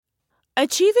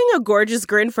Achieving a gorgeous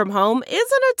grin from home isn't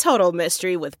a total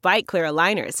mystery with Byte Clear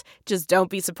aligners. Just don't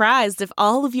be surprised if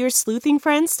all of your sleuthing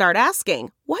friends start asking,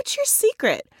 "What's your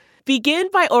secret?" Begin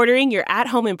by ordering your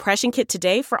at-home impression kit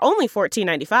today for only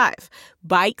 $14.95.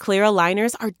 Byte Clear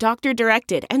aligners are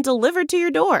doctor-directed and delivered to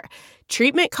your door.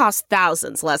 Treatment costs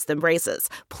thousands less than braces.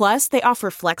 Plus, they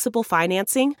offer flexible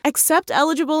financing, accept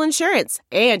eligible insurance,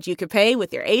 and you can pay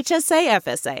with your HSA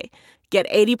FSA. Get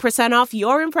 80% off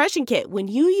your impression kit when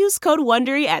you use code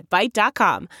WONDERY at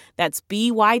Byte.com. That's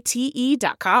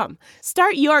BYTE.com.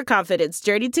 Start your confidence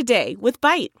journey today with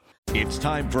Byte. It's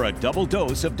time for a double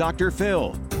dose of Dr.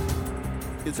 Phil.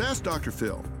 It's Ask Dr.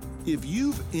 Phil. If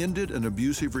you've ended an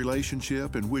abusive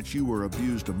relationship in which you were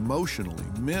abused emotionally,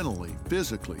 mentally,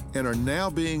 physically, and are now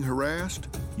being harassed,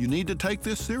 you need to take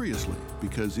this seriously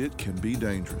because it can be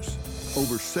dangerous.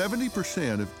 Over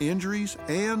 70% of injuries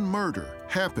and murder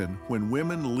happen when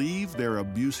women leave their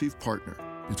abusive partner.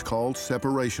 It's called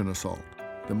separation assault.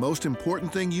 The most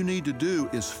important thing you need to do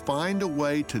is find a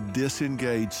way to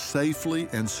disengage safely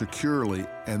and securely,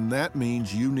 and that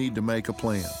means you need to make a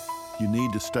plan. You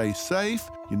need to stay safe,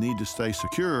 you need to stay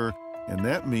secure, and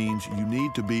that means you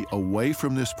need to be away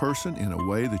from this person in a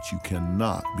way that you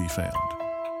cannot be found.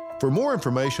 For more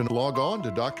information, log on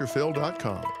to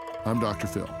drphil.com. I'm Dr.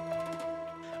 Phil.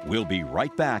 We'll be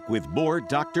right back with more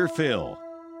Dr. Phil.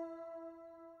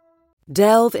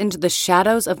 Delve into the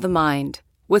shadows of the mind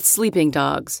with Sleeping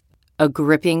Dogs, a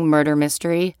gripping murder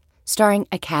mystery starring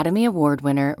Academy Award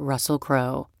winner Russell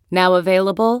Crowe. Now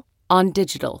available on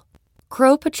digital.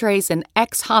 Crowe portrays an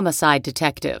ex-homicide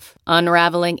detective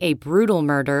unraveling a brutal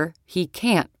murder he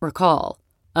can't recall.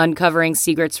 Uncovering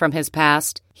secrets from his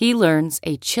past, he learns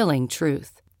a chilling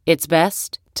truth. It's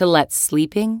best to let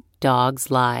sleeping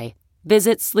dogs lie.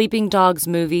 Visit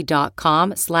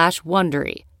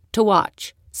sleepingdogsmovie.com/Wondery to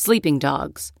watch Sleeping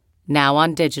Dogs, now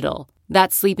on digital.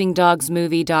 That's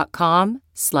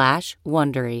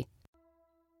sleepingdogsmovie.com/Wondery.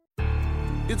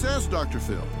 It's Ask Dr.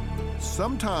 Phil.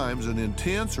 Sometimes an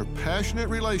intense or passionate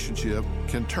relationship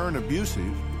can turn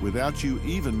abusive without you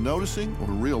even noticing or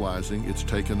realizing it's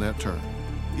taken that turn.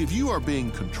 If you are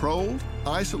being controlled,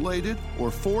 isolated,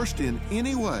 or forced in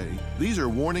any way, these are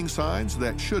warning signs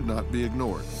that should not be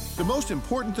ignored. The most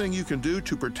important thing you can do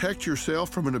to protect yourself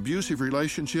from an abusive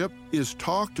relationship is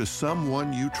talk to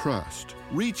someone you trust.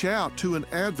 Reach out to an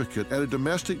advocate at a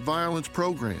domestic violence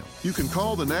program. You can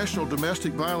call the National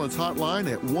Domestic Violence Hotline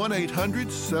at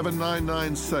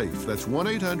 1-800-799-SAFE. That's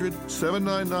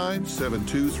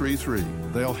 1-800-799-7233.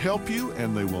 They'll help you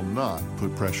and they will not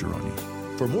put pressure on you.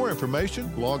 For more information,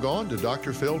 log on to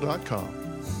drphil.com.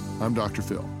 I'm Dr.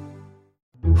 Phil.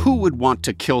 Who would want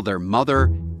to kill their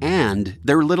mother and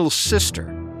their little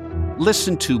sister?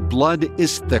 Listen to Blood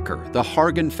is Thicker, the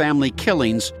Hargan Family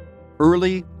Killings,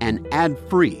 early and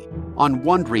ad-free on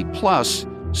Wondery Plus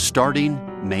starting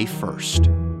May 1st.